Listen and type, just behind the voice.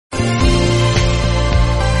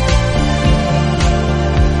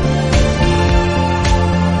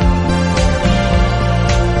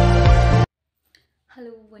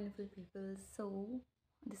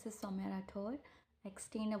Soumya Rathore. I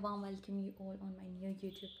extend a warm welcome you all on my new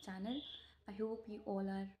YouTube channel. I hope you all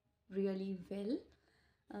are really well.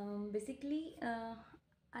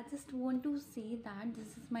 I just want to say that this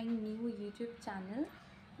is my new YouTube channel.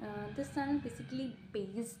 This channel basically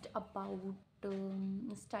based about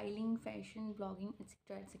styling, fashion, blogging,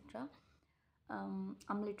 etc. etc.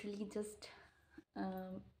 I'm literally just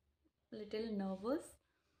little nervous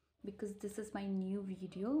because this is my new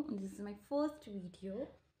video. This is my first video.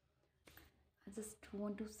 I just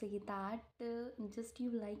want to say that just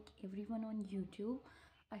you like everyone on YouTube.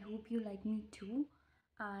 I hope you like me too,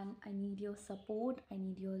 and I need your support. I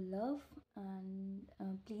need your love, and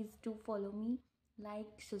please do follow me,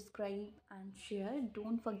 like, subscribe, and share.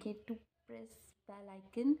 Don't forget to press bell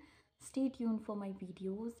icon. Stay tuned for my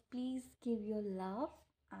videos. Please give your love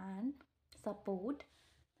and support.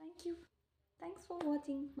 Thank you. Thanks for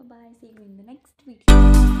watching. Bye bye. See you in the next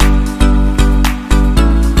video.